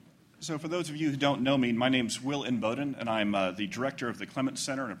So for those of you who don't know me, my name's Will Inboden, and I'm the director of the Clements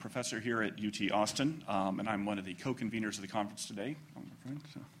Center and a professor here at UT Austin, and I'm one of the co-conveners of the conference today.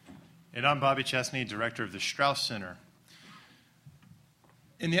 And I'm Bobby Chesney, director of the Strauss Center.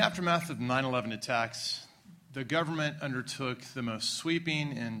 In the aftermath of the 9/11 attacks, the government undertook the most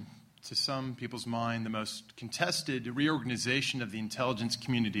sweeping and, to some people's mind, the most contested reorganization of the intelligence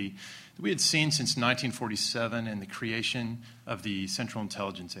community that we had seen since 1947 and the creation of the Central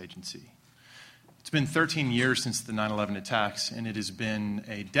Intelligence Agency. It's been 13 years since the 9/11 attacks, and it has been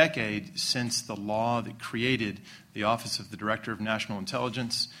a decade since the law that created the Office of the Director of National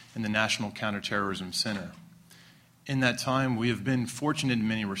Intelligence and the National Counterterrorism Center. In that time, we have been fortunate in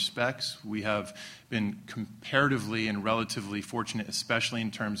many respects. We have been comparatively and relatively fortunate, especially in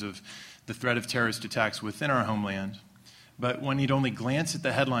terms of the threat of terrorist attacks within our homeland. But one need only glance at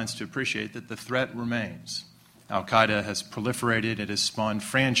the headlines to appreciate that the threat remains. Al-Qaeda has proliferated, it has spawned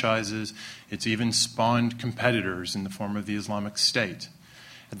franchises, it's even spawned competitors in the form of the Islamic State.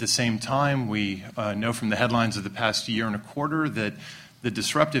 At the same time, we know from the headlines of the past year and a quarter that the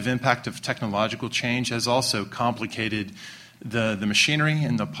disruptive impact of technological change has also complicated the machinery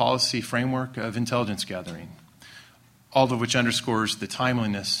and the policy framework of intelligence gathering, all of which underscores the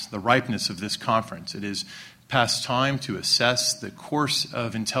timeliness, the ripeness of this conference. It is past time to assess the course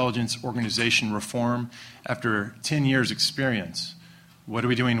of intelligence organization reform after 10 years' experience. What are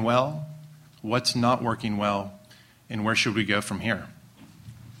we doing well? What's not working well? And where should we go from here?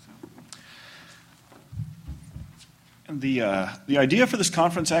 The idea for this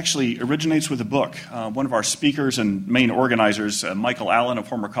conference actually originates with a book. One of our speakers and main organizers, Michael Allen, a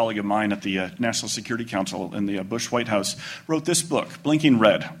former colleague of mine at the National Security Council in the Bush White House, wrote this book, Blinking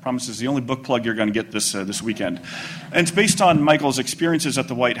Red. I promise it's the only book plug you're going to get this weekend. And it's based on Michael's experiences at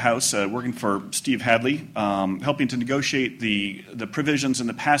the White House, working for Steve Hadley, helping to negotiate the provisions and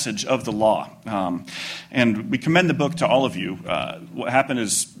the passage of the law. And we commend the book to all of you. What happened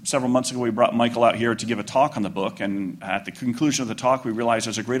is several months ago we brought Michael out here to give a talk on the book, and at the conclusion of the talk, we realized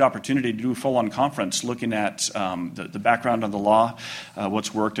there's a great opportunity to do a full-on conference looking at the background of the law,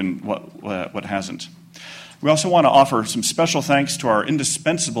 what's worked and what hasn't. We also want to offer some special thanks to our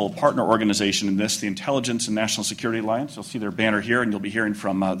indispensable partner organization in this, the Intelligence and National Security Alliance. You'll see their banner here, and you'll be hearing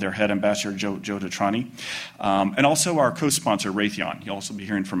from their head ambassador, Joe Detrani, and also our co-sponsor, Raytheon. You'll also be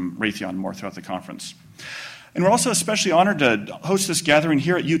hearing from Raytheon more throughout the conference. And we're also especially honored to host this gathering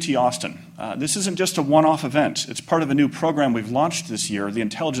here at UT Austin. This isn't just a one-off event. It's part of a new program we've launched this year, the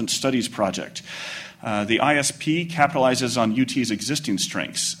Intelligence Studies Project. The ISP capitalizes on UT's existing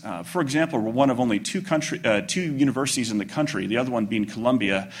strengths. For example, we're one of only two universities in the country, the other one being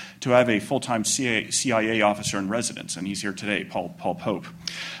Columbia, to have a full-time CIA officer in residence, and he's here today, Paul Pope.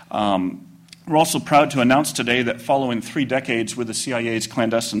 We're also proud to announce today that following 3 decades with the CIA's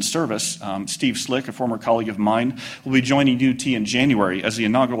clandestine service, Steve Slick, a former colleague of mine, will be joining UT in January as the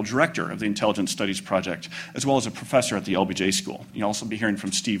inaugural director of the Intelligence Studies Project, as well as a professor at the LBJ School. You'll also be hearing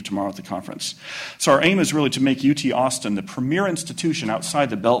from Steve tomorrow at the conference. So our aim is really to make UT Austin the premier institution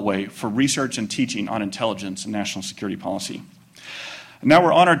outside the Beltway for research and teaching on intelligence and national security policy. And now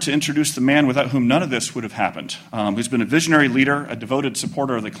we're honored to introduce the man without whom none of this would have happened, who's been a visionary leader, a devoted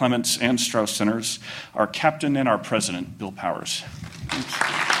supporter of the Clements and Strauss Centers, our captain and our president, Bill Powers. Thanks.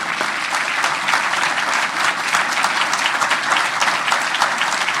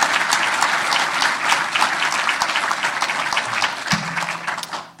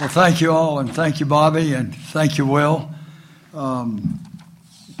 Well, thank you all, and thank you, Bobby, and thank you, Will.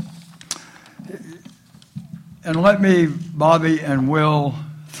 And let me, Bobby and Will,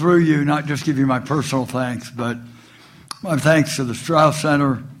 through you, not just give you my personal thanks, but my thanks to the Strauss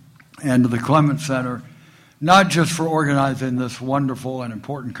Center and to the Clements Center, not just for organizing this wonderful and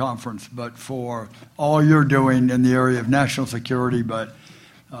important conference, but for all you're doing in the area of national security, but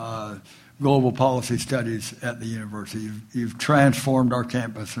global policy studies at the university. You've transformed our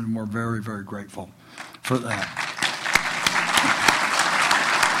campus, and we're very, very grateful for that.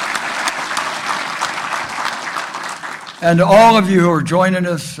 And to all of you who are joining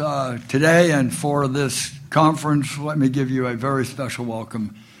us today and for this conference, let me give you a very special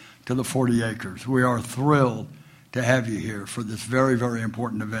welcome to the 40 Acres. We are thrilled to have you here for this very, very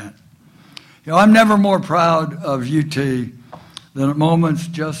important event. You know, I'm never more proud of UT than at moments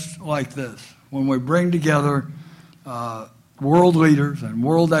just like this, when we bring together world leaders and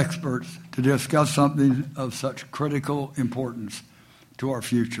world experts to discuss something of such critical importance to our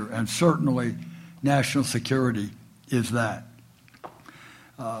future, and certainly national security is that.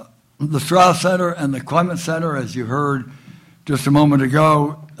 The Strauss Center and the Clements Center, as you heard just a moment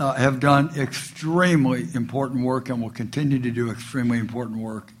ago, have done extremely important work and will continue to do extremely important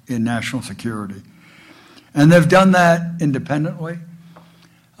work in national security. And they've done that independently.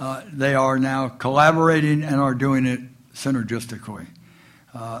 They are now collaborating and are doing it synergistically.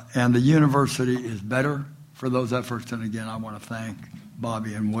 And the university is better for those efforts. And again, I want to thank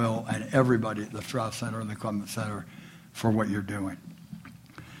Bobby and Will and everybody at the Strauss Center and the Clements Center for what you're doing.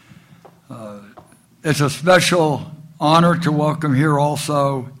 It's a special honor to welcome here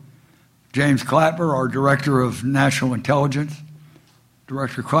also James Clapper, our Director of National Intelligence.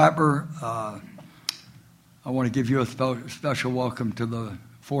 Director Clapper, I want to give you a special welcome to the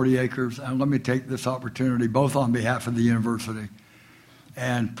 40 acres, and let me take this opportunity, both on behalf of the university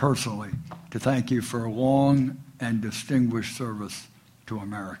and personally, to thank you for a long and distinguished service to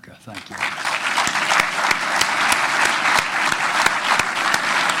America. Thank you.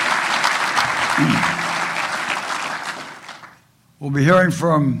 We'll be hearing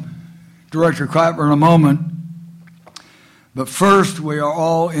from Director Clapper in a moment, but first we are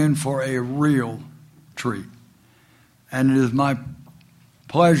all in for a real treat. And it is my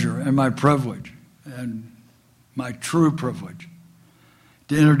pleasure and my privilege, and my true privilege,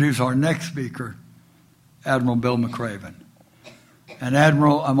 to introduce our next speaker, Admiral Bill McRaven. And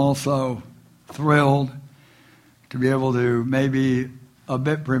Admiral, I'm also thrilled to be able to, maybe a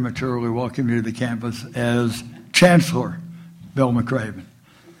bit prematurely, welcome you to the campus as Chancellor Bill McRaven.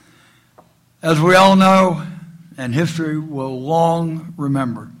 As we all know, and history will long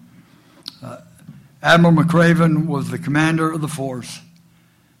remember, Admiral McRaven was the commander of the force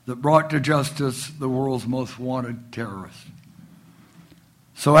that brought to justice the world's most wanted terrorists.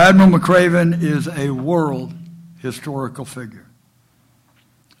 So Admiral McRaven is a world historical figure.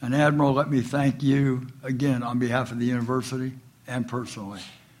 And Admiral, let me thank you again on behalf of the university and personally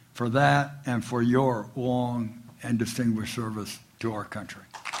for that and for your long and distinguished service to our country.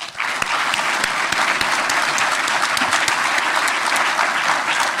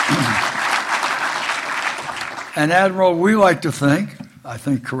 And Admiral, we like to think, I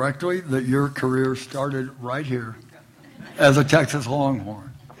think correctly, that your career started right here as a Texas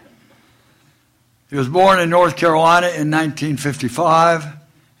Longhorn. He was born in North Carolina in 1955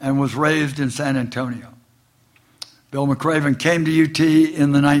 and was raised in San Antonio. Bill McRaven came to UT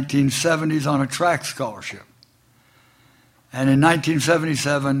in the 1970s on a track scholarship. And in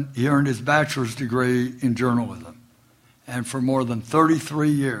 1977, he earned his bachelor's degree in journalism. And for more than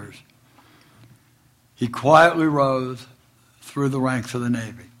 33 years, he quietly rose through the ranks of the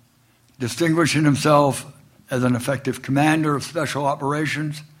Navy, distinguishing himself as an effective commander of special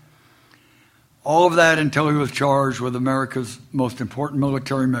operations. All of that until he was charged with America's most important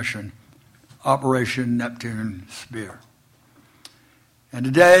military mission, Operation Neptune Spear. And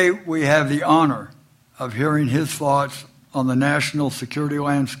today we have the honor of hearing his thoughts on the national security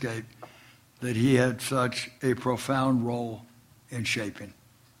landscape that he had such a profound role in shaping.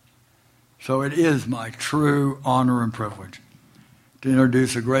 So it is my true honor and privilege to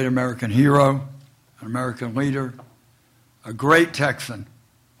introduce a great American hero, an American leader, a great Texan,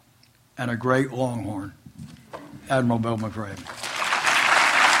 and a great Longhorn, Admiral Bill McRaven.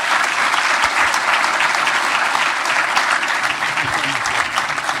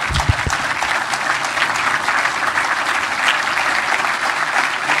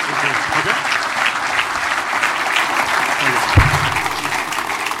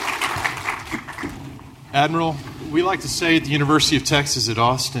 Admiral, we like to say at the University of Texas at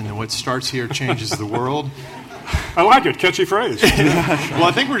Austin that what starts here changes the world. I like it. Catchy phrase. Well,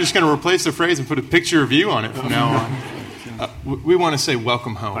 I think we're just going to replace the phrase and put a picture of you on it from now on. We want to say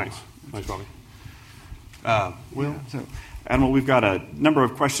welcome home. Thanks. Thanks, Bobby. Will? So, Admiral, we've got a number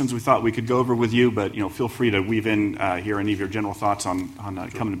of questions we thought we could go over with you, but feel free to weave in here any of your general thoughts on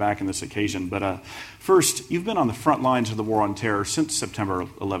coming back in this occasion. But first, you've been on the front lines of the war on terror since September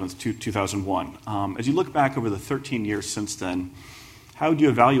 11th, 2001. As you look back over the 13 years since then, how do you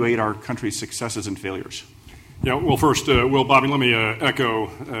evaluate our country's successes and failures? Yeah, well, first, Will, Bobby, let me echo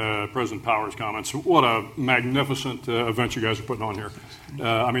President Power's comments. What a magnificent event you guys are putting on here.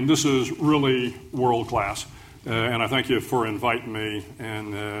 I mean, this is really world class. And I thank you for inviting me,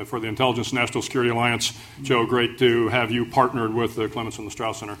 and for the Intelligence National Security Alliance. Joe, great to have you partnered with the Clements and the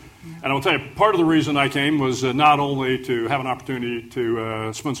Strauss Center. And I will tell you, part of the reason I came was not only to have an opportunity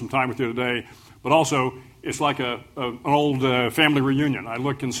to spend some time with you today, but also it's like an old family reunion. I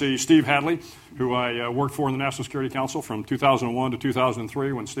look and see Steve Hadley, who I worked for in the National Security Council from 2001 to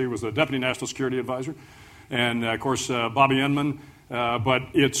 2003 when Steve was the Deputy National Security Advisor. And, of course, Bobby Inman. But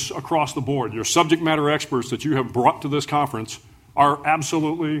it's across the board. Your subject matter experts that you have brought to this conference are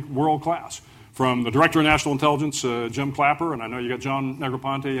absolutely world class. from the Director of National Intelligence, Jim Clapper, and I know you got John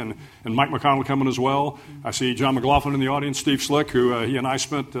Negroponte and Mike McConnell coming as well. I see John McLaughlin in the audience, Steve Slick, who he and I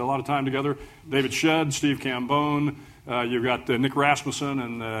spent a lot of time together, David Shedd, Steve Cambone. You've got Nick Rasmussen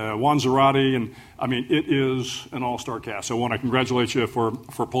and Juan Zarate, and I mean, it is an all-star cast. So I want to congratulate you for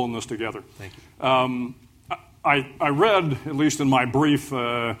pulling this together. Thank you. I read, at least in my brief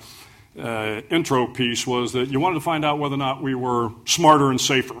intro piece, was that you wanted to find out whether or not we were smarter and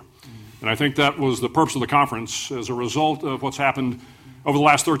safer. And I think that was the purpose of the conference as a result of what's happened over the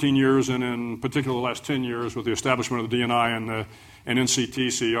last 13 years and in particular the last 10 years with the establishment of the DNI and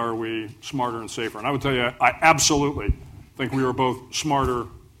NCTC. Are we smarter and safer? And I would tell you, I absolutely think we are both smarter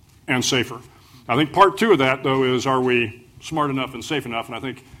and safer. I think part two of that, though, is are we smart enough and safe enough? And I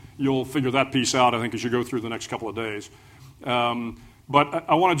think you'll figure that piece out, I think, as you go through the next couple of days. But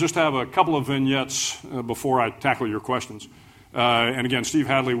I want to just have a couple of vignettes before I tackle your questions. And again, Steve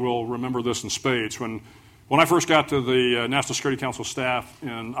Hadley will remember this in spades. When I first got to the National Security Council staff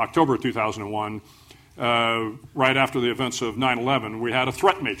in October of 2001, right after the events of 9/11, we had a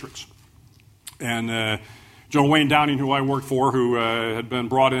threat matrix. And General Wayne Downing, who I worked for, who had been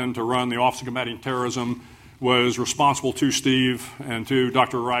brought in to run the Office of Combating Terrorism, was responsible to Steve and to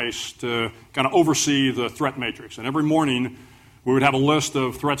Dr. Rice to kind of oversee the threat matrix. And every morning, we would have a list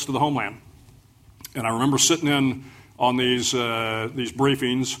of threats to the homeland. And I remember sitting in on these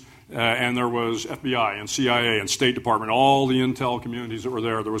briefings, and there was FBI and CIA and State Department, all the intel communities that were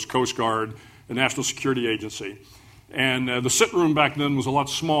there. There was Coast Guard, the National Security Agency. And the sit room back then was a lot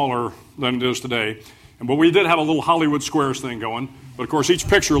smaller than it is today. But we did have a little Hollywood Squares thing going. But, of course, each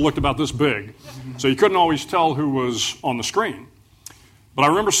picture looked about this big. So you couldn't always tell who was on the screen. But I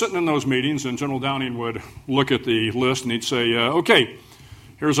remember sitting in those meetings, and General Downing would look at the list, and he'd say, okay,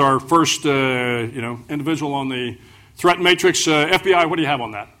 here's our first individual on the threat matrix. FBI, what do you have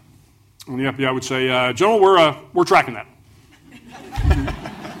on that? And the FBI would say, General, we're tracking that.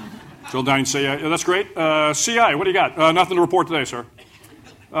 General Downing would say, yeah, that's great. CI, what do you got? Nothing to report today, sir.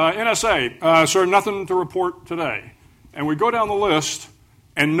 NSA, sir, nothing to report today. And we go down the list,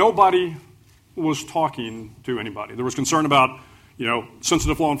 and nobody was talking to anybody. There was concern about,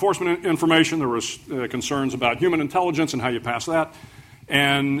 sensitive law enforcement information. There was concerns about human intelligence and how you pass that.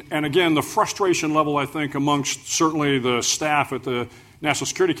 And again, the frustration level, I think, amongst certainly the staff at the National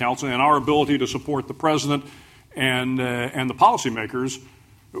Security Council and our ability to support the president and the policymakers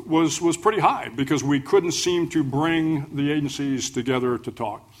was pretty high because we couldn't seem to bring the agencies together to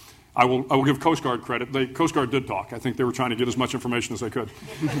talk. I will give Coast Guard credit. The Coast Guard did talk. I think they were trying to get as much information as they could.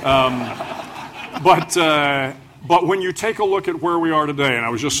 But when you take a look at where we are today, and I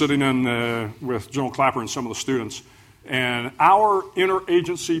was just sitting in with General Clapper and some of the students, and our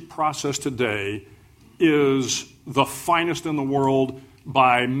interagency process today is the finest in the world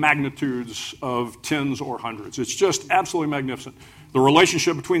by magnitudes of tens or hundreds. It's just absolutely magnificent. The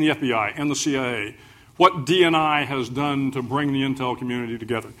relationship between the FBI and the CIA, what DNI has done to bring the intel community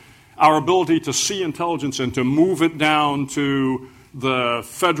together, our ability to see intelligence and to move it down to the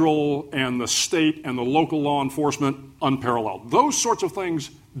federal and the state and the local law enforcement, unparalleled. Those sorts of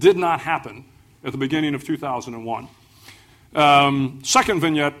things did not happen at the beginning of 2001. Second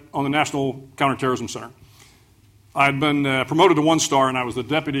vignette on the National Counterterrorism Center. I'd been promoted to 1-star, and I was the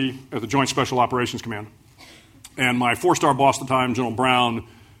deputy at the Joint Special Operations Command. And my 4-star boss at the time, General Brown,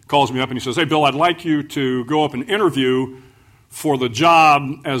 calls me up and he says, hey, Bill, I'd like you to go up and interview for the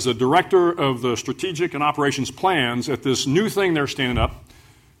job as the director of the strategic and operations plans at this new thing they're standing up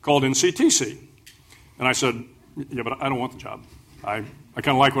called NCTC. And I said, yeah, but I don't want the job. I kind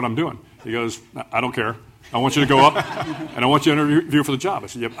of like what I'm doing. He goes, I don't care. I want you to go up and I want you to interview for the job. I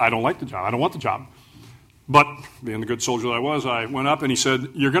said, yeah, I don't like the job. I don't want the job. But being the good soldier that I was, I went up and he said,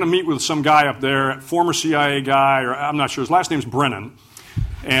 you're going to meet with some guy up there, former CIA guy, or I'm not sure, his last name's Brennan.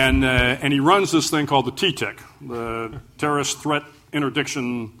 And he runs this thing called the TTIC, the Terrorist Threat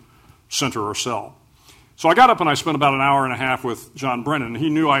Interdiction Center or Cell. So I got up and I spent about an hour and a half with John Brennan. He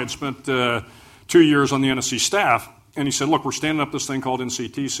knew I had spent 2 years on the NSC staff. And he said, look, we're standing up this thing called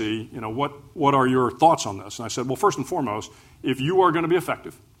NCTC. What are your thoughts on this? And I said, well, first and foremost, if you are going to be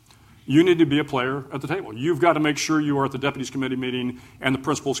effective, you need to be a player at the table. You've got to make sure you are at the Deputies Committee meeting and the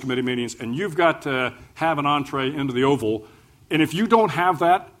Principals Committee meetings, and you've got to have an entree into the Oval. And if you don't have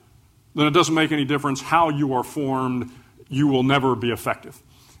that, then it doesn't make any difference how you are formed. You will never be effective.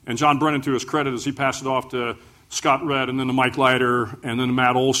 And John Brennan, to his credit, as he passed it off to Scott Redd and then to Mike Leiter and then to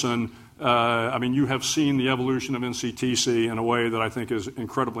Matt Olson, I mean, you have seen the evolution of NCTC in a way that I think is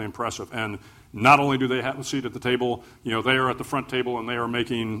incredibly impressive. And not only do they have a seat at the table, they are at the front table and they are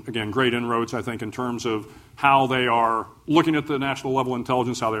making, again, great inroads, I think, in terms of how they are looking at the national level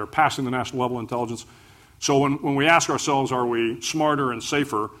intelligence, how they are passing the national level intelligence. So when we ask ourselves, are we smarter and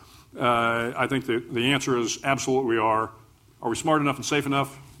safer, I think the answer is absolutely we are. Are we smart enough and safe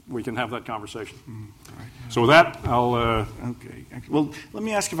enough? We can have that conversation. Right. So with that, I'll... Okay. Well, let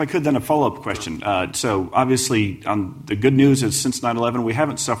me ask, if I could, then a follow-up question. So obviously, the good news is since 9/11, we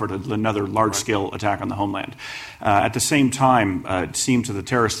haven't suffered another large-scale attack on the homeland. At the same time, it seems that the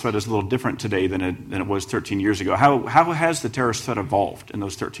terrorist threat is a little different today than it was 13 years ago. How has the terrorist threat evolved in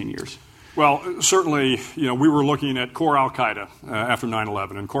those 13 years? Well, certainly, we were looking at core al-Qaeda after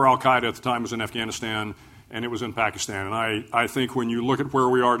 9/11, and core al-Qaeda at the time was in Afghanistan, and it was in Pakistan. And I think when you look at where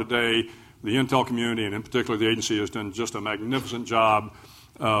we are today, the intel community, and in particular the agency, has done just a magnificent job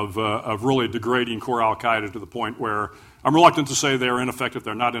of really degrading core al-Qaeda to the point where I'm reluctant to say they're ineffective.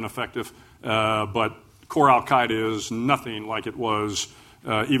 They're not ineffective, but core al-Qaeda is nothing like it was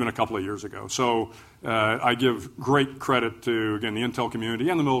even a couple of years ago. So I give great credit to, again, the intel community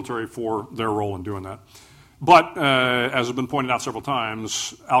and the military for their role in doing that. But as has been pointed out several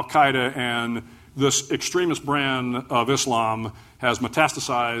times, al-Qaeda and this extremist brand of Islam has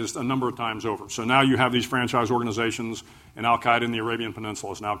metastasized a number of times over. So now you have these franchise organizations, and al-Qaeda in the Arabian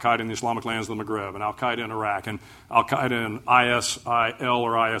Peninsula, and al-Qaeda in the Islamic lands of the Maghreb, and al-Qaeda in Iraq, and al-Qaeda in ISIL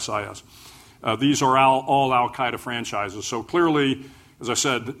or ISIS. These are all al-Qaeda franchises. So clearly, as I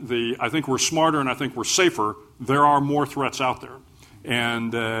said, I think we're smarter and I think we're safer. There are more threats out there.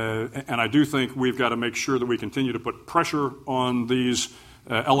 And I do think we've got to make sure that we continue to put pressure on these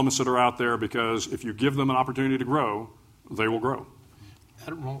elements that are out there, because if you give them an opportunity to grow, they will grow.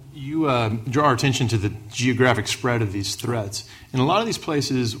 Admiral, you draw our attention to the geographic spread of these threats. In a lot of these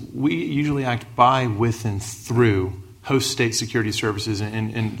places, we usually act by, with, and through host state security services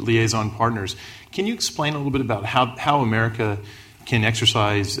and liaison partners. Can you explain a little bit about how America can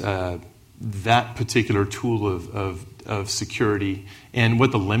exercise that particular tool of security and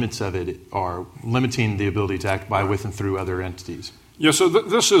what the limits of it are, limiting the ability to act by, with, and through other entities? Yeah, so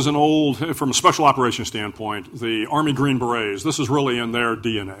this is an old, from a special operations standpoint, the Army Green Berets, this is really in their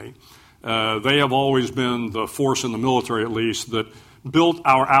DNA. They have always been the force in the military, at least, that built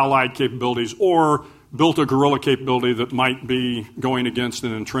our allied capabilities or built a guerrilla capability that might be going against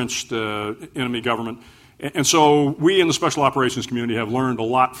an entrenched enemy government. And so we in the special operations community have learned a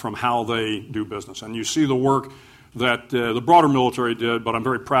lot from how they do business. And you see the work that the broader military did, but I'm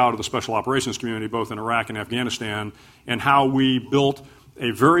very proud of the special operations community, both in Iraq and Afghanistan, and how we built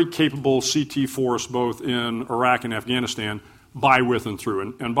a very capable CT force both in Iraq and Afghanistan by, with, and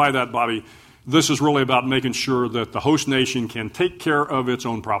through. And by that, Bobby, this is really about making sure that the host nation can take care of its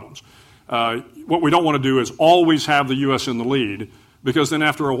own problems. What we don't want to do is always have the U.S. in the lead, because then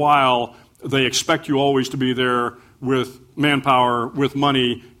after a while, they expect you always to be there with manpower, with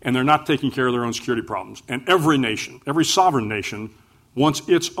money, and they're not taking care of their own security problems. And every nation, every sovereign nation, wants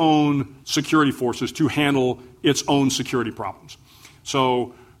its own security forces to handle its own security problems.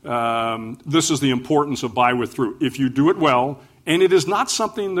 So this is the importance of by, with, through. If you do it well, and it is not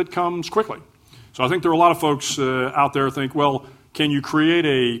something that comes quickly. So I think there are a lot of folks out there who think, well, can you create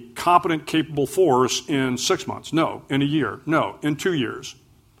a competent, capable force in 6 months? No. In a year? No. In 2 years?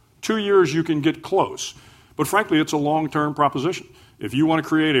 2 years you can get close. But frankly, it's a long-term proposition. If you want to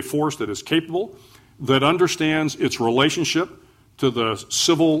create a force that is capable, that understands its relationship to the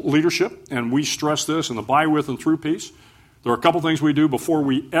civil leadership, and we stress this in the by, with, and through piece, there are a couple things we do before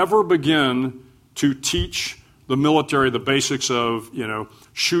we ever begin to teach the military the basics of,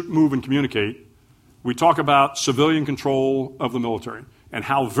 shoot, move, and communicate. We talk about civilian control of the military and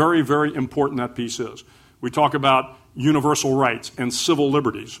how very, very important that piece is. We talk about universal rights and civil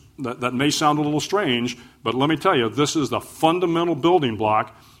liberties. That may sound a little strange, but let me tell you, this is the fundamental building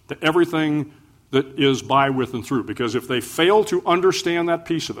block to everything that is by, with, and through. Because if they fail to understand that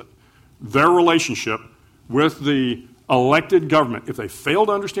piece of it, their relationship with the elected government, if they fail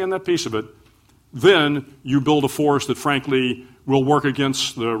to understand that piece of it, then you build a force that, frankly, will work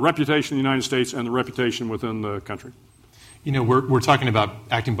against the reputation of the United States and the reputation within the country. We're talking about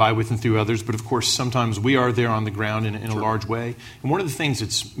acting by, with, and through others, but of course sometimes we are there on the ground in a large way. And one of the things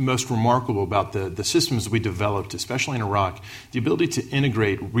that's most remarkable about the systems we developed, especially in Iraq, the ability to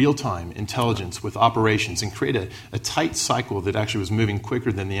integrate real-time intelligence with operations and create a tight cycle that actually was moving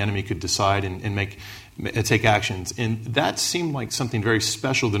quicker than the enemy could decide and take actions. And that seemed like something very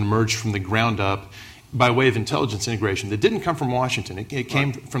special that emerged from the ground up by way of intelligence integration that didn't come from Washington. It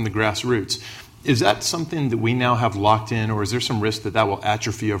came from the grassroots. Is that something that we now have locked in, or is there some risk that that will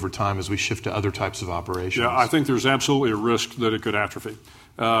atrophy over time as we shift to other types of operations? Yeah, I think there's absolutely a risk that it could atrophy.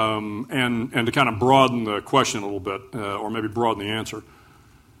 And to kind of broaden the question a little bit, or maybe broaden the answer,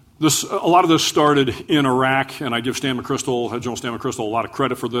 a lot of this started in Iraq, and I give General Stan McChrystal, a lot of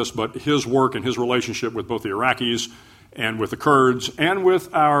credit for this, but his work and his relationship with both the Iraqis and with the Kurds and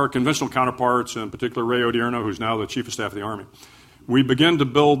with our conventional counterparts, in particular Ray Odierno, who's now the Chief of Staff of the Army. We began to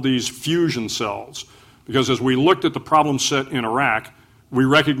build these fusion cells because as we looked at the problem set in Iraq, we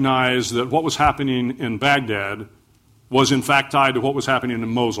recognized that what was happening in Baghdad was in fact tied to what was happening in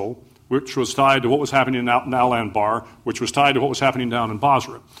Mosul, which was tied to what was happening out in Al-Anbar, which was tied to what was happening down in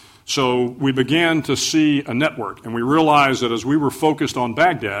Basra. So we began to see a network, and we realized that as we were focused on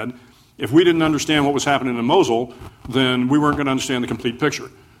Baghdad, if we didn't understand what was happening in Mosul, then we weren't going to understand the complete picture.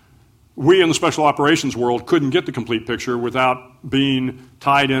 We in the special operations world couldn't get the complete picture without being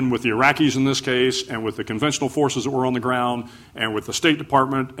tied in with the Iraqis in this case and with the conventional forces that were on the ground and with the State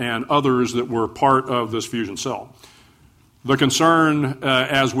Department and others that were part of this fusion cell. The concern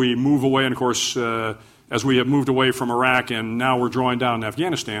as we move away, and of course, as we have moved away from Iraq and now we're drawing down in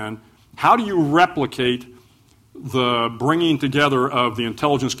Afghanistan, how do you replicate the bringing together of the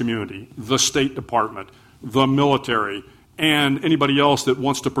intelligence community, the State Department, the military, and anybody else that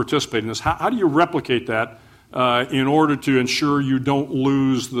wants to participate in this? How do you replicate that in order to ensure you don't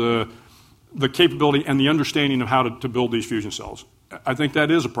lose the capability and the understanding of how to build these fusion cells? I think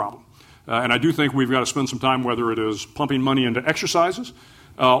that is a problem. And I do think we've got to spend some time, whether it is pumping money into exercises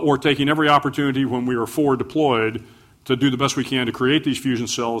or taking every opportunity when we are forward deployed to do the best we can to create these fusion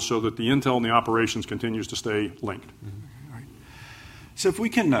cells so that the intel and the operations continues to stay linked. Mm-hmm. Right. So if we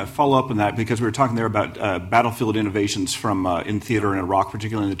can follow up on that, because we were talking there about battlefield innovations from in theater in Iraq,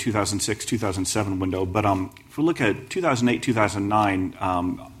 particularly in the 2006-2007 window. But if we look at 2008, 2009,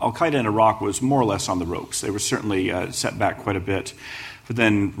 al-Qaeda in Iraq was more or less on the ropes. They were certainly set back quite a bit. But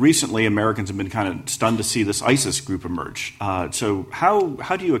then recently, Americans have been kind of stunned to see this ISIS group emerge. So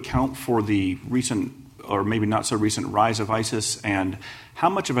how do you account for the recent, or maybe not so recent, rise of ISIS, and how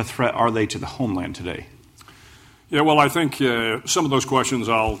much of a threat are they to the homeland today? Yeah, well, I think some of those questions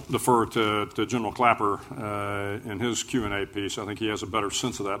I'll defer to General Clapper in his Q&A piece. I think he has a better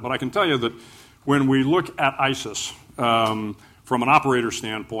sense of that. But I can tell you that when we look at ISIS from an operator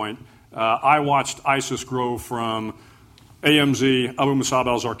standpoint, I watched ISIS grow from AMZ, Abu Musab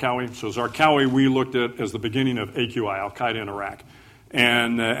al-Zarqawi. So Zarqawi we looked at as the beginning of AQI, Al-Qaeda in Iraq.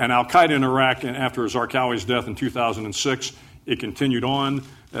 And Al-Qaeda in Iraq, and after Zarqawi's death in 2006, it continued on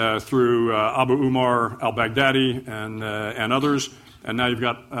through Abu Umar al-Baghdadi and others. And now you've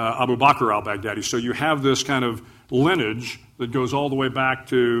got Abu Bakr al-Baghdadi. So you have this kind of lineage that goes all the way back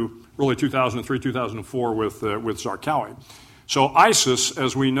to really 2003, 2004 with Zarqawi. So ISIS,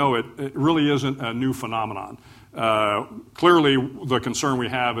 as we know it, it really isn't a new phenomenon. Clearly, the concern we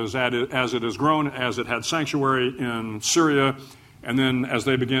have is that as it has grown, as it had sanctuary in Syria, and then as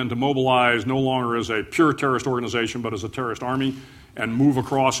they began to mobilize no longer as a pure terrorist organization, but as a terrorist army, and move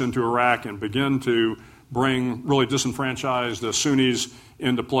across into Iraq and begin to bring really disenfranchised Sunnis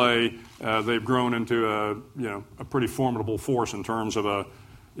into play, they've grown into a pretty formidable force in terms of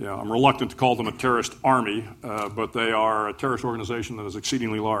I'm reluctant to call them a terrorist army, but they are a terrorist organization that is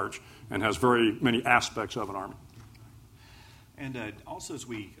exceedingly large and has very many aspects of an army. And also as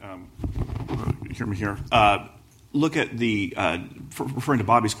we, hear me here, look at the, referring to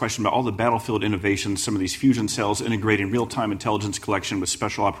Bobby's question about all the battlefield innovations, some of these fusion cells integrating real-time intelligence collection with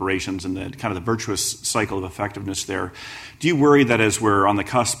special operations and the kind of the virtuous cycle of effectiveness there. Do you worry that as we're on the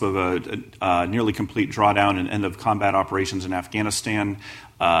cusp of a nearly complete drawdown and end of combat operations in Afghanistan,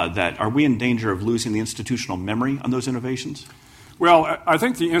 that are we in danger of losing the institutional memory on those innovations? Well, I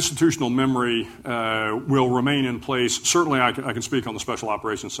think the institutional memory will remain in place. Certainly, I can speak on the special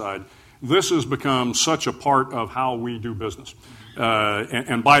operations side. This has become such a part of how we do business.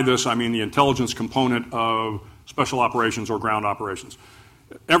 And by this, I mean the intelligence component of special operations or ground operations.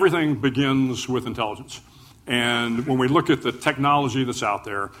 Everything begins with intelligence. And when we look at the technology that's out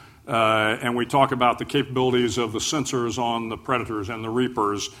there, and we talk about the capabilities of the sensors on the Predators and the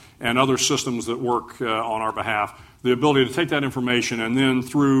Reapers and other systems that work on our behalf, the ability to take that information and then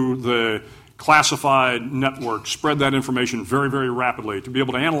through the classified network spread that information very, very rapidly, to be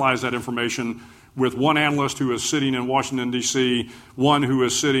able to analyze that information with one analyst who is sitting in Washington, D.C., one who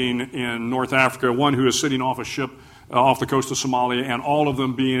is sitting in North Africa, one who is sitting off a ship off the coast of Somalia, and all of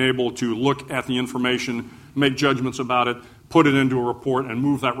them being able to look at the information, make judgments about it, put it into a report, and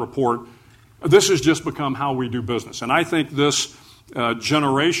move that report. This has just become how we do business. And I think this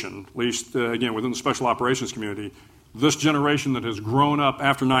generation, at least, again, within the special operations community, this generation that has grown up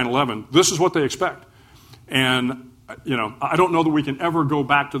after 9/11, this is what they expect. And, I don't know that we can ever go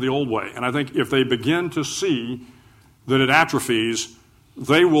back to the old way. And I think if they begin to see that it atrophies,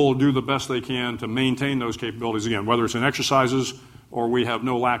 they will do the best they can to maintain those capabilities again, whether it's in exercises or we have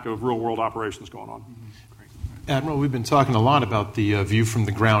no lack of real-world operations going on. Admiral, we've been talking a lot about the view from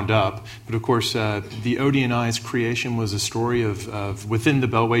the ground up, but of course the ODNI's creation was a story of within the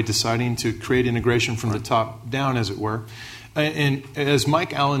Beltway deciding to create integration from the top down, as it were. And as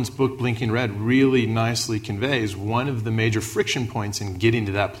Mike Allen's book, Blinking Red, really nicely conveys, one of the major friction points in getting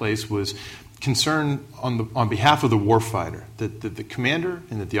to that place was concern on behalf of the warfighter, that the commander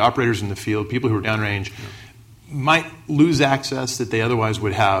and that the operators in the field, people who are downrange, might lose access that they otherwise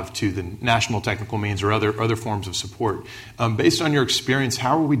would have to the national technical means or other forms of support. Based on your experience,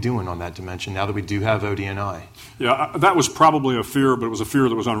 how are we doing on that dimension now that we do have ODNI? Yeah, that was probably a fear, but it was a fear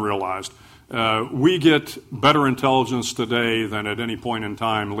that was unrealized. We get better intelligence today than at any point in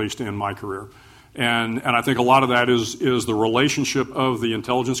time, at least in my career. And I think a lot of that is the relationship of the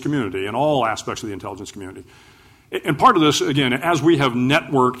intelligence community and all aspects of the intelligence community. And part of this, again, as we have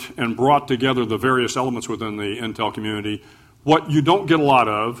networked and brought together the various elements within the intel community, what you don't get a lot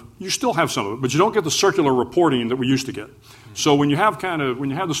of, you still have some of it, but you don't get the circular reporting that we used to get. So when you have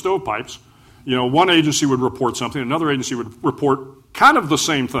the stovepipes, one agency would report something, another agency would report kind of the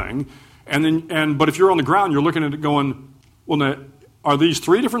same thing, but if you're on the ground, you're looking at it going, well, now, are these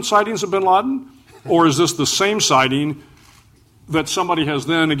 3 different sightings of bin Laden, or is this the same sighting that somebody has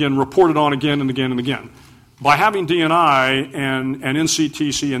then again reported on again and again and again? By having DNI and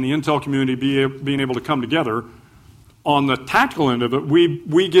NCTC and the intel community being able to come together, on the tactical end of it,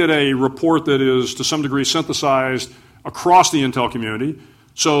 we get a report that is to some degree synthesized across the intel community.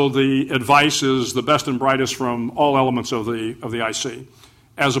 So the advice is the best and brightest from all elements of the IC,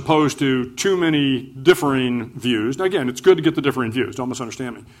 as opposed to too many differing views. Now, again, it's good to get the differing views. Don't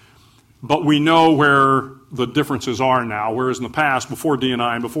misunderstand me. But we know where the differences are now, whereas in the past, before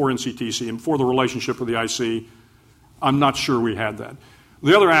DNI and before NCTC and before the relationship with the IC, I'm not sure we had that.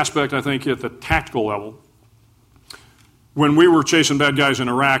 The other aspect, I think, at the tactical level, when we were chasing bad guys in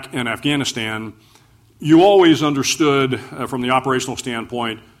Iraq and Afghanistan, you always understood from the operational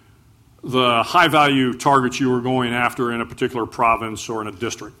standpoint the high-value targets you were going after in a particular province or in a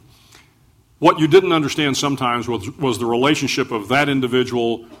district. What you didn't understand sometimes was the relationship of that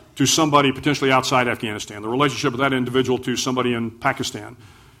individual to somebody potentially outside Afghanistan, the relationship of that individual to somebody in Pakistan.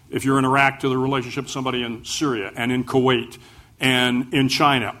 If you're in Iraq, to the relationship of somebody in Syria and in Kuwait and in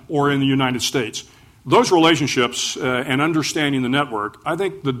China or in the United States. Those relationships and understanding the network, I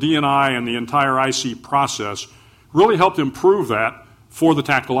think the DNI and the entire IC process really helped improve that for the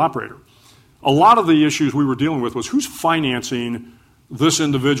tactical operator. A lot of the issues we were dealing with was who's financing this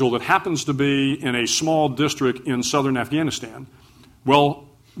individual that happens to be in a small district in southern Afghanistan. Well,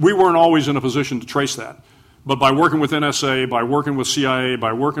 we weren't always in a position to trace that. But by working with NSA, by working with CIA,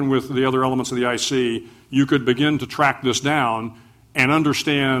 by working with the other elements of the IC, you could begin to track this down and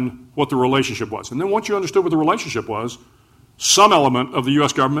understand what the relationship was. And then once you understood what the relationship was, some element of the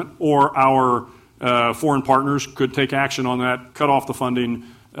U.S. government or our foreign partners could take action on that, cut off the funding,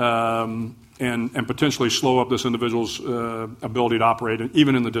 and potentially slow up this individual's ability to operate,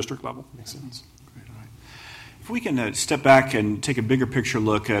 even in the district level. Makes sense. If we can step back and take a bigger picture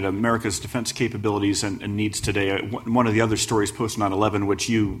look at America's defense capabilities and needs today, one of the other stories post 9/11, which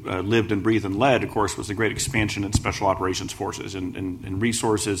you lived and breathed and led, of course, was the great expansion in special operations forces and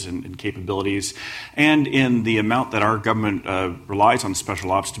resources and capabilities, and in the amount that our government relies on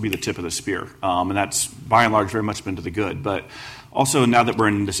special ops to be the tip of the spear. And that's, by and large, very much been to the good. But also, now that we're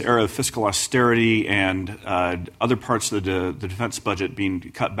in this era of fiscal austerity and other parts of the defense budget being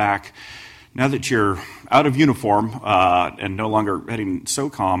cut back, now that you're out of uniform and no longer heading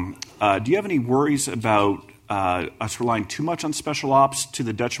SOCOM, do you have any worries about us relying too much on special ops to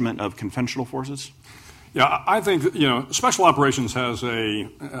the detriment of conventional forces? Yeah, I think that, special operations has a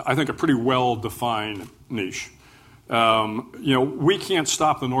pretty well-defined niche. We can't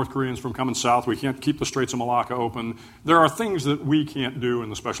stop the North Koreans from coming south. We can't keep the Straits of Malacca open. There are things that we can't do in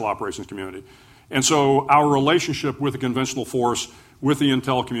the special operations community. And so our relationship with the conventional force, with the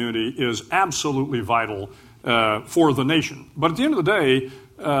intel community, is absolutely vital for the nation. But at the end of the day,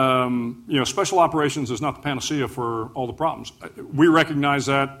 special operations is not the panacea for all the problems. We recognize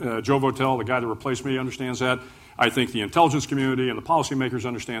that. Joe Votel, the guy that replaced me, understands that. I think the intelligence community and the policymakers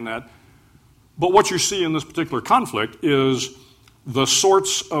understand that. But what you see in this particular conflict is the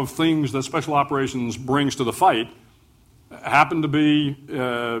sorts of things that special operations brings to the fight happen to be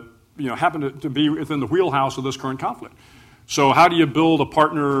within the wheelhouse of this current conflict. So how do you build a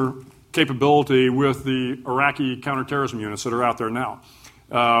partner capability with the Iraqi counterterrorism units that are out there now?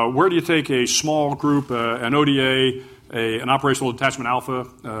 Where do you take a small group, an ODA, an Operational Detachment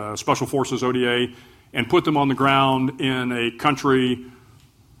Alpha, Special Forces ODA, and put them on the ground in a country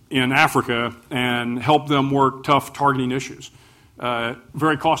in Africa and help them work tough targeting issues?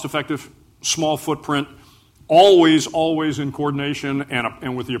 Very cost-effective, small footprint, always in coordination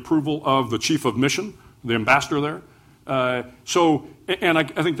and with the approval of the chief of mission, the ambassador there. I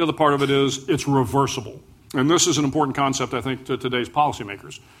think the other part of it is it's reversible. And this is an important concept, I think, to today's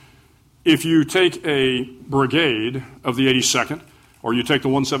policymakers. If you take a brigade of the 82nd, or you take the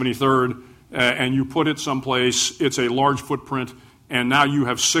 173rd, and you put it someplace, it's a large footprint, and now you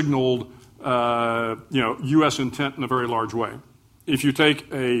have signaled U.S. intent in a very large way. If you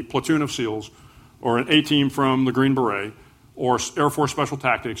take a platoon of SEALs, or an A-team from the Green Beret, or Air Force Special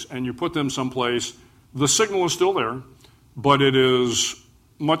Tactics, and you put them someplace, the signal is still there, but it is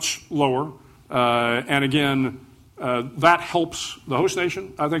much lower. And again, that helps the host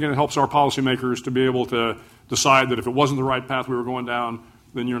nation. I think it helps our policymakers to be able to decide that if it wasn't the right path we were going down,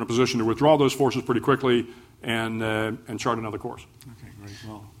 then you're in a position to withdraw those forces pretty quickly and chart another course. Okay, great.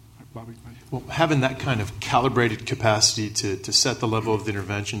 Well, Bobby? Well, having that kind of calibrated capacity to set the level of the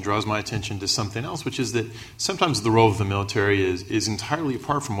intervention draws my attention to something else, which is that sometimes the role of the military is entirely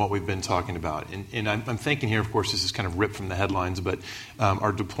apart from what we've been talking about. And I'm thinking here, of course, this is kind of ripped from the headlines, but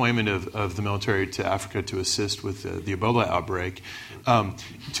our deployment of the military to Africa to assist with the Ebola outbreak.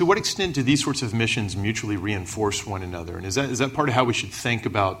 To what extent do these sorts of missions mutually reinforce one another? And is that part of how we should think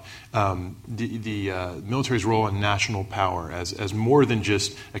about the military's role in national power as more than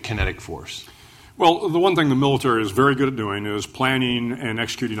just a kinetic force? Well, the one thing the military is very good at doing is planning and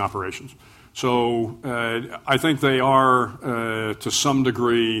executing operations. So I think they are, to some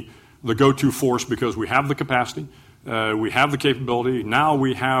degree, the go-to force because we have the capacity, we have the capability. Now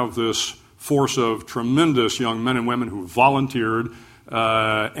we have this force of tremendous young men and women who volunteered,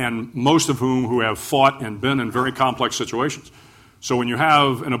 and most of whom who have fought and been in very complex situations. So when you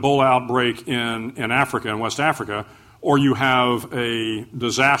have an Ebola outbreak in Africa, in West Africa, or you have a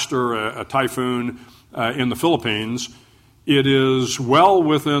disaster, a typhoon in the Philippines, it is well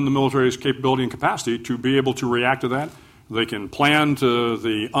within the military's capability and capacity to be able to react to that. They can plan to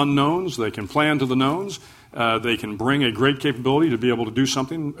the unknowns. They can plan to the knowns. They can bring a great capability to be able to do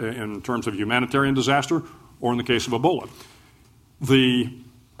something in terms of humanitarian disaster or in the case of Ebola.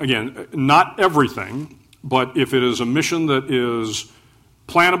 Again, not everything, but if it is a mission that is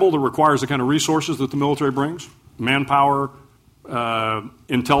plannable, that requires the kind of resources that the military brings, manpower,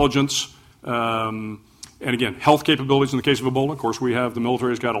 intelligence, and again, health capabilities in the case of Ebola. Of course, we have the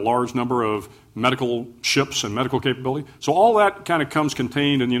military has got a large number of medical ships and medical capability. So all that kind of comes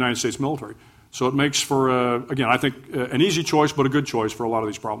contained in the United States military. So it makes for, again, I think an easy choice, but a good choice for a lot of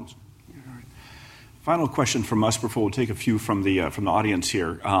these problems. Final question from us before we'll take a few from the audience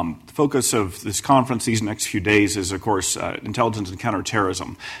here. The focus of this conference these next few days is, of course, intelligence and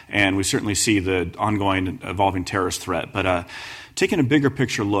counterterrorism, and we certainly see the ongoing and evolving terrorist threat. But taking a bigger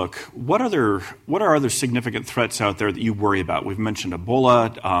picture look, what are other significant threats out there that you worry about? We've mentioned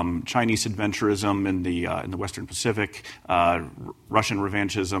Ebola, Chinese adventurism in the Western Pacific, Russian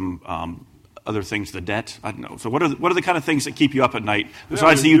revanchism. Other things, the debt? I don't know. So what are the kind of things that keep you up at night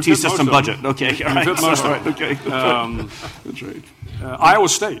besides the UT system budget? Okay, all right. Most of it. Okay, that's right. Iowa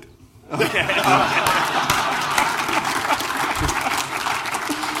State. Okay.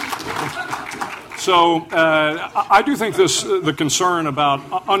 So I do think the concern about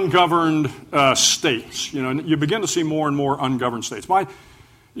ungoverned states. You begin to see more and more ungoverned states.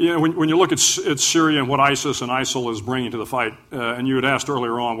 When you look at Syria and what ISIS and ISIL is bringing to the fight, and you had asked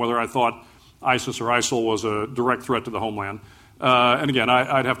earlier on whether I thought ISIS or ISIL was a direct threat to the homeland. And again,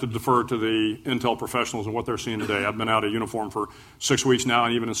 I'd have to defer to the intel professionals and what they're seeing today. I've been out of uniform for 6 weeks now,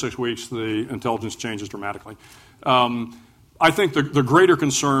 and even in 6 weeks, the intelligence changes dramatically. I think the greater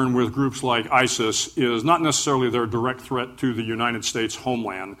concern with groups like ISIS is not necessarily their direct threat to the United States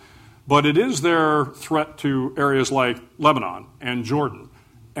homeland, but it is their threat to areas like Lebanon and Jordan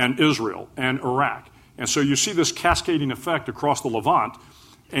and Israel and Iraq. And so you see this cascading effect across the Levant,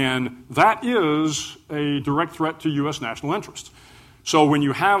 and that is a direct threat to U.S. national interests. So when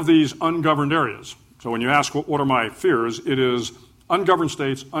you have these ungoverned areas, so when you ask what are my fears, it is ungoverned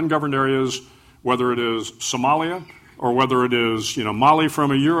states, ungoverned areas, whether it is Somalia or whether it is Mali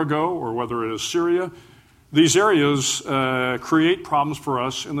from a year ago or whether it is Syria. These areas create problems for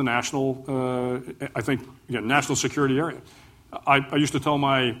us in the national, national security area. I used to tell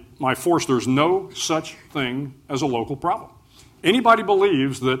my force there's no such thing as a local problem. Anybody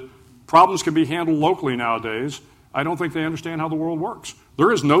believes that problems can be handled locally nowadays, I don't think they understand how the world works.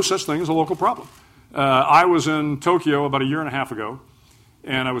 There is no such thing as a local problem. I was in Tokyo about a year and a half ago,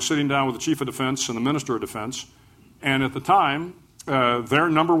 and I was sitting down with the Chief of Defense and the Minister of Defense, and at the time, their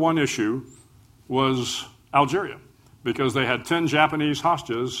number one issue was Algeria, because they had 10 Japanese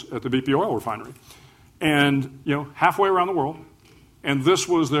hostages at the BP oil refinery. And, halfway around the world, and this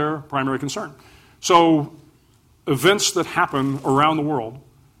was their primary concern. So events that happen around the world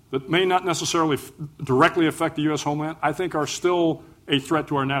that may not necessarily directly affect the U.S. homeland, I think are still a threat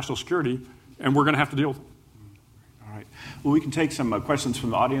to our national security, and we're going to have to deal with them. All right. Well, we can take some questions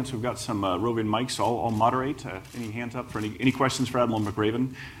from the audience. We've got some roving mics, so I'll moderate. Any hands up for any questions for Admiral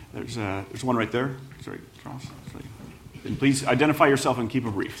McRaven? There's one right there. Sorry, Strauss. And please identify yourself and keep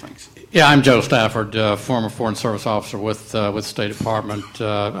it brief. Thanks. Yeah, I'm Joe Stafford, former Foreign Service officer with State Department.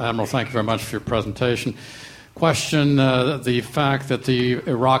 Admiral, thank you very much for your presentation. Question, the fact that the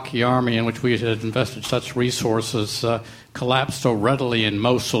Iraqi army, in which we had invested such resources, collapsed so readily in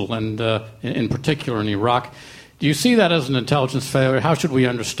Mosul and in particular in Iraq. Do you see that as an intelligence failure? How should we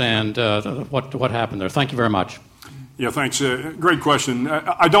understand what happened there? Thank you very much. Yeah, thanks. Great question.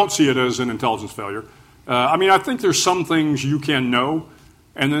 I don't see it as an intelligence failure. I think there's some things you can know,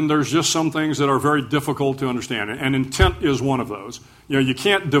 and then there's just some things that are very difficult to understand, and intent is one of those. You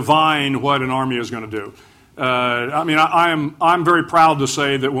can't divine what an army is going to do. I'm very proud to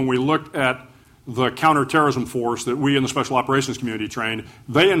say that when we looked at the counterterrorism force that we in the Special Operations community trained,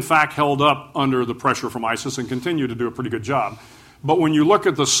 they in fact held up under the pressure from ISIS and continue to do a pretty good job. But when you look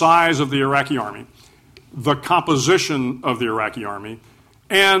at the size of the Iraqi army, the composition of the Iraqi army,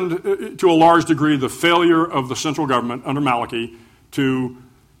 and to a large degree the failure of the central government under Maliki to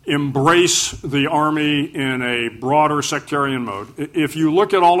embrace the army in a broader sectarian mode, if you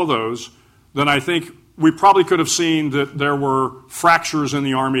look at all of those, then I think we probably could have seen that there were fractures in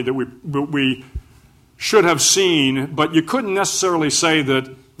the army that we should have seen, but you couldn't necessarily say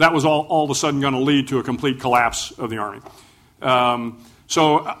that was all of a sudden going to lead to a complete collapse of the army.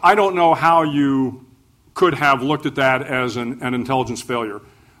 So I don't know how you could have looked at that as an intelligence failure.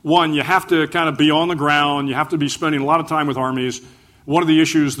 One, you have to kind of be on the ground. You have to be spending a lot of time with armies. One of the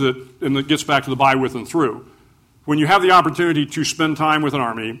issues and that gets back to the by, with, and through. When you have the opportunity to spend time with an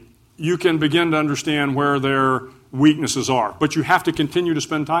army, you can begin to understand where their weaknesses are. But you have to continue to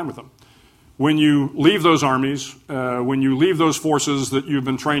spend time with them. When you leave those armies, when you leave those forces that you've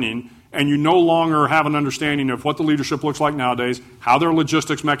been training, and you no longer have an understanding of what the leadership looks like nowadays, how their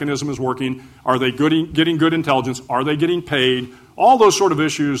logistics mechanism is working, are they getting good intelligence, are they getting paid, all those sort of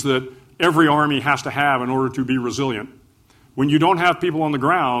issues that every army has to have in order to be resilient. When you don't have people on the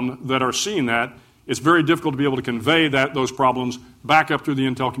ground that are seeing that, it's very difficult to be able to convey those problems back up through the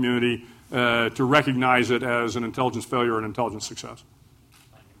intel community to recognize it as an intelligence failure or an intelligence success.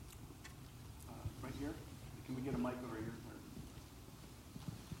 Right here? Can we get a mic over here?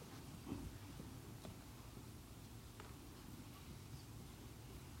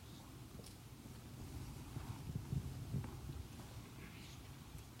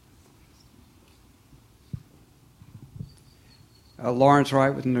 Lawrence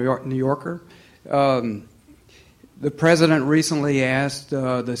Wright with New Yorker. The president recently asked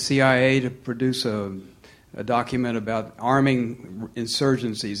the CIA to produce a document about arming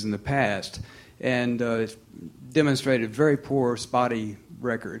insurgencies in the past, and demonstrated a very poor, spotty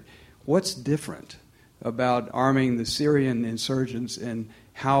record. What's different about arming the Syrian insurgents, and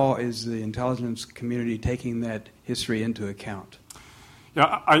how is the intelligence community taking that history into account?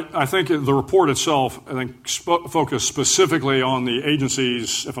 Yeah, I think the report itself, focused specifically on the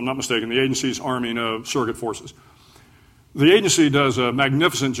agency's, if I'm not mistaken, the agency's arming of surrogate forces. The agency does a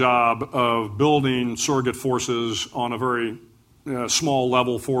magnificent job of building surrogate forces on a very small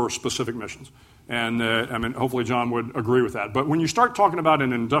level for specific missions. And hopefully John would agree with that. But when you start talking about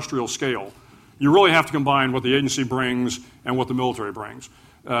an industrial scale, you really have to combine what the agency brings and what the military brings.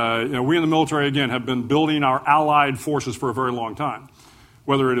 We in the military, again, have been building our allied forces for a very long time,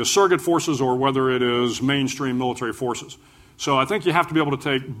 whether it is surrogate forces or whether it is mainstream military forces. So I think you have to be able to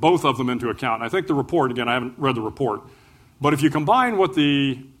take both of them into account. And I think the report, again, I haven't read the report, but if you combine what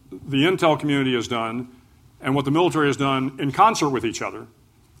the intel community has done and what the military has done in concert with each other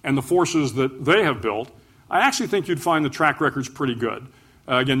and the forces that they have built, I actually think you'd find the track records pretty good.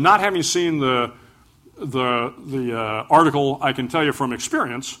 Again, not having seen the article, I can tell you from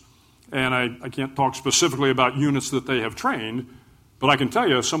experience, and I can't talk specifically about units that they have trained, but I can tell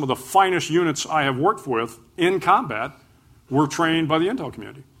you some of the finest units I have worked with in combat were trained by the intel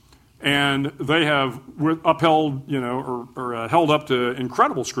community. And they have upheld, or held up to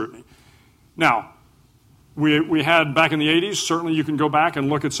incredible scrutiny. Now, We had back in the 80s, certainly you can go back and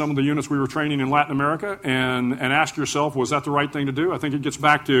look at some of the units we were training in Latin America and ask yourself, was that the right thing to do? I think it gets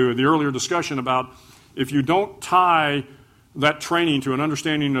back to the earlier discussion about if you don't tie that training to an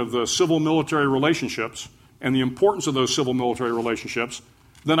understanding of the civil-military relationships and the importance of those civil-military relationships,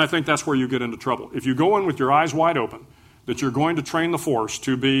 then I think that's where you get into trouble. If you go in with your eyes wide open, that you're going to train the force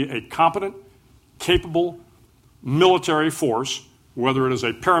to be a competent, capable military force, whether it is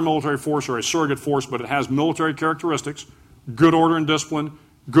a paramilitary force or a surrogate force, but it has military characteristics, good order and discipline,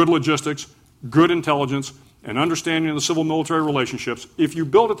 good logistics, good intelligence, and understanding of the civil-military relationships. If you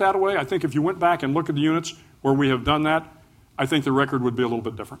build it that way, I think if you went back and looked at the units where we have done that, I think the record would be a little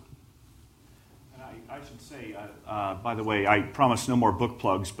bit different. And I should say, by the way, I promise no more book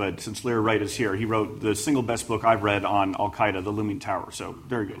plugs, but since Larry Wright is here, he wrote the single best book I've read on Al-Qaeda, The Looming Tower. So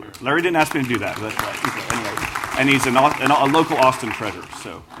very good, Larry. Larry didn't ask me to do that, but anyway. And he's a local Austin treasure.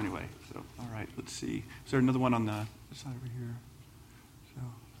 So anyway, all right, let's see. Is there another one on the side over here?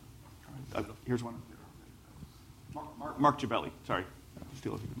 So, here's one. Mark Gibelli. Sorry.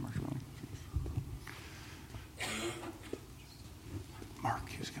 Still looking at Mark Gibelli. Mark,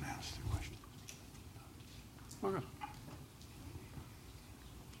 he's going to ask the question. Okay.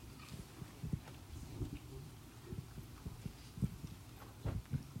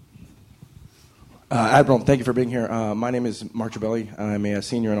 Admiral, thank you for being here. My name is Mark Gibelli. I'm a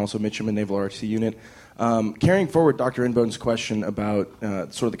senior and also midshipman Naval ROTC unit. Carrying forward Dr. Inbone's question about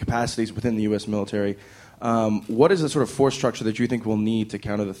sort of the capacities within the U.S. military, what is the sort of force structure that you think we'll need to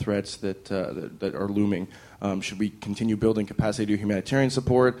counter the threats that are looming? Should we continue building capacity to do humanitarian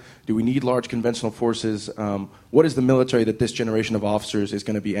support? Do we need large conventional forces? What is the military that this generation of officers is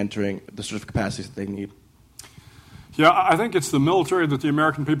going to be entering, the sort of capacities that they need? Yeah, I think it's the military that the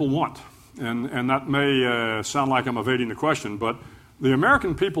American people want. And that may sound like I'm evading the question, but the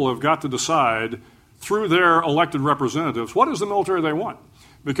American people have got to decide through their elected representatives what is the military they want.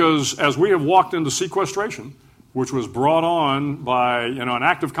 Because as we have walked into sequestration, which was brought on by an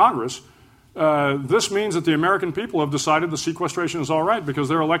act of Congress, this means that the American people have decided the sequestration is all right because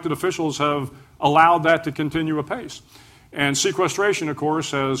their elected officials have allowed that to continue apace. And sequestration, of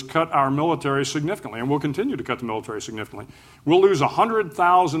course, has cut our military significantly, and will continue to cut the military significantly. We'll lose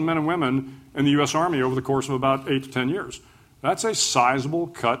 100,000 men and women in the U.S. Army over the course of about 8 to 10 years. That's a sizable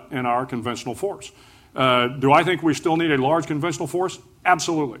cut in our conventional force. Do I think we still need a large conventional force?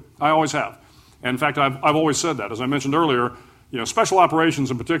 Absolutely. I always have. And in fact, I've always said that. As I mentioned earlier, special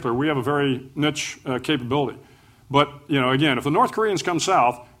operations in particular, we have a very niche capability. But, again, if the North Koreans come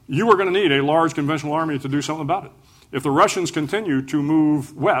south, you are going to need a large conventional army to do something about it. If the Russians continue to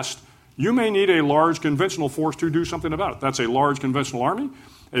move west, you may need a large conventional force to do something about it. That's a large conventional army,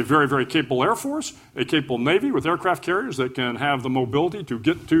 a very, very capable Air Force, a capable Navy with aircraft carriers that can have the mobility to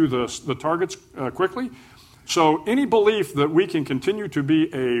get to the targets quickly. So any belief that we can continue to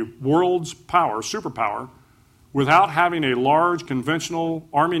be a world's power, superpower, without having a large conventional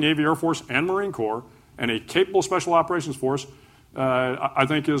Army, Navy, Air Force, and Marine Corps, and a capable special operations force, I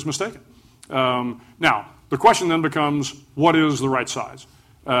think is mistaken. Now, the question then becomes, what is the right size?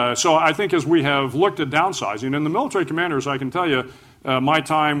 So I think as we have looked at downsizing, and the military commanders, I can tell you, my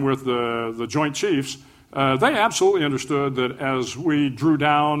time with the Joint Chiefs, they absolutely understood that as we drew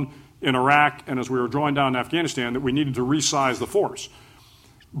down in Iraq and as we were drawing down in Afghanistan, that we needed to resize the force.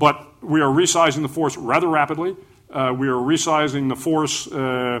 But we are resizing the force rather rapidly. We are resizing the force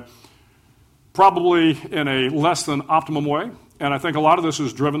probably in a less than optimum way. And I think a lot of this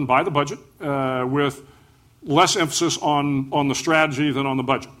is driven by the budget with less emphasis on the strategy than on the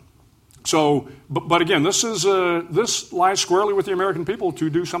budget. So, but again, this lies squarely with the American people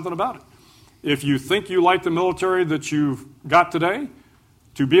to do something about it. If you think you like the military that you've got today,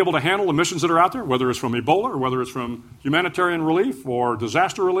 to be able to handle the missions that are out there, whether it's from Ebola or whether it's from humanitarian relief or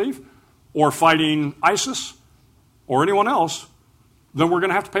disaster relief or fighting ISIS or anyone else, then we're going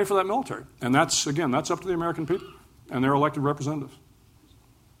to have to pay for that military. And that's up to the American people and their elected representatives.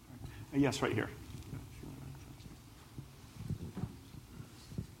 Yes, right here.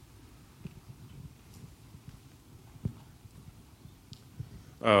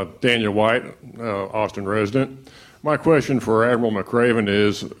 Daniel White, Austin resident. My question for Admiral McRaven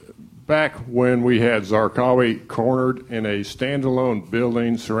is, back when we had Zarqawi cornered in a standalone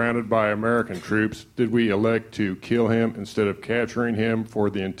building surrounded by American troops, did we elect to kill him instead of capturing him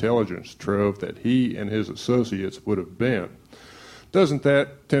for the intelligence trove that he and his associates would have been? Doesn't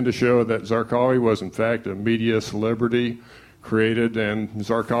that tend to show that Zarqawi was in fact a media celebrity created, and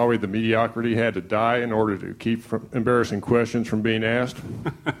Zarqawi, the mediocrity, had to die in order to keep embarrassing questions from being asked?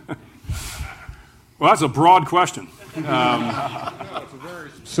 Well, that's a broad question. No, it's a very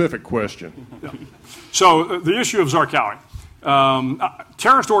specific question. Yeah. So the issue of Zarqawi.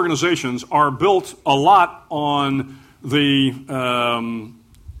 Terrorist organizations are built a lot on the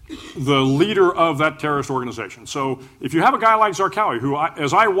leader of that terrorist organization. So if you have a guy like Zarqawi, who,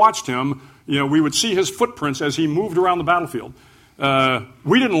 as I watched him, we would see his footprints as he moved around the battlefield.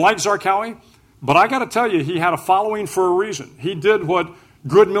 We didn't like Zarqawi, but I got to tell you, he had a following for a reason. He did what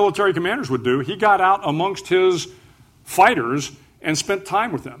good military commanders would do. He got out amongst his fighters and spent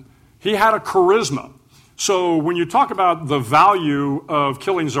time with them. He had a charisma. So when you talk about the value of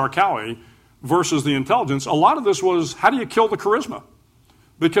killing Zarqawi versus the intelligence, a lot of this was, how do you kill the charisma?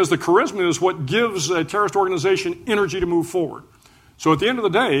 Because the charisma is what gives a terrorist organization energy to move forward. So at the end of the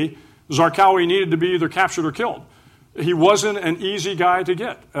day, Zarqawi needed to be either captured or killed. He wasn't an easy guy to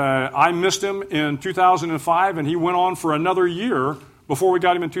get. I missed him in 2005, and he went on for another year before we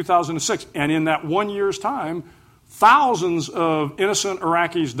got him in 2006. And in that 1 year's time, thousands of innocent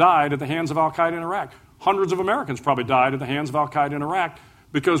Iraqis died at the hands of al-Qaeda in Iraq. Hundreds of Americans probably died at the hands of al-Qaeda in Iraq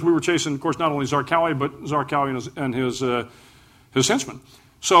because we were chasing, of course, not only Zarqawi, but Zarqawi and his henchmen.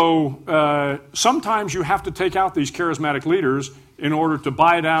 So sometimes you have to take out these charismatic leaders in order to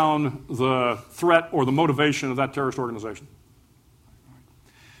buy down the threat or the motivation of that terrorist organization.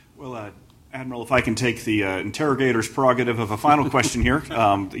 Well, Admiral, if I can take the interrogator's prerogative of a final question here.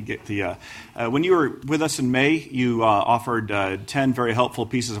 When you were with us in May, you offered 10 very helpful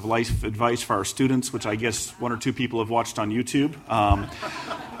pieces of life advice for our students, which I guess one or two people have watched on YouTube.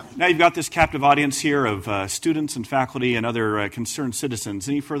 Now you've got this captive audience here of students and faculty and other concerned citizens.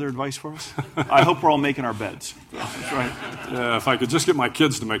 Any further advice for us? I hope we're all making our beds. That's right. If I could just get my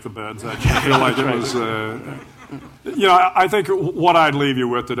kids to make the beds, I feel like it was... I think what I'd leave you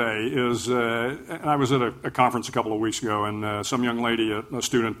with today is, and I was at a conference a couple of weeks ago, and some young lady, a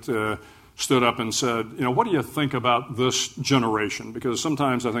student, stood up and said, what do you think about this generation? Because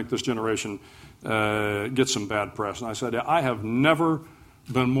sometimes I think this generation gets some bad press. And I said, I have never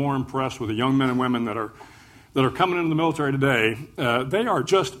been more impressed with the young men and women that are coming into the military today. They are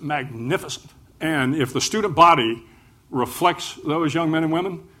just magnificent. And if the student body reflects those young men and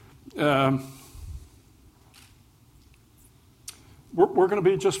women, we're going to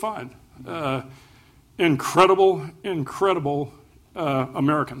be just fine. Incredible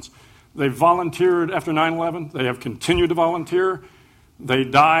Americans. They volunteered after 9/11. They have continued to volunteer. They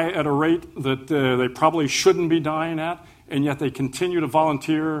die at a rate that they probably shouldn't be dying at, and yet they continue to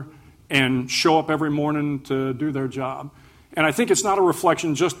volunteer and show up every morning to do their job. And I think it's not a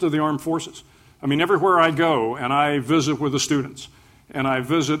reflection just of the armed forces. I mean, everywhere I go and I visit with the students and I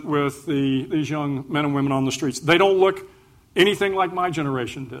visit with these young men and women on the streets, they don't look anything like my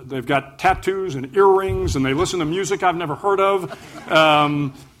generation did. They've got tattoos and earrings, and they listen to music I've never heard of.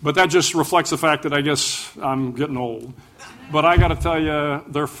 But that just reflects the fact that I guess I'm getting old. But I got to tell you,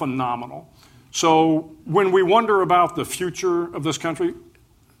 they're phenomenal. So when we wonder about the future of this country,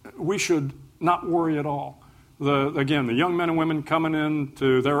 we should not worry at all. The young men and women coming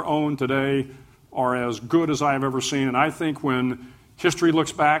into their own today are as good as I have ever seen. And I think when history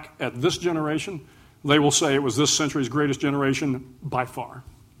looks back at this generation, they will say it was this century's greatest generation by far.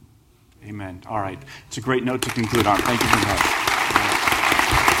 Amen. All right. It's a great note to conclude on. Thank you very much.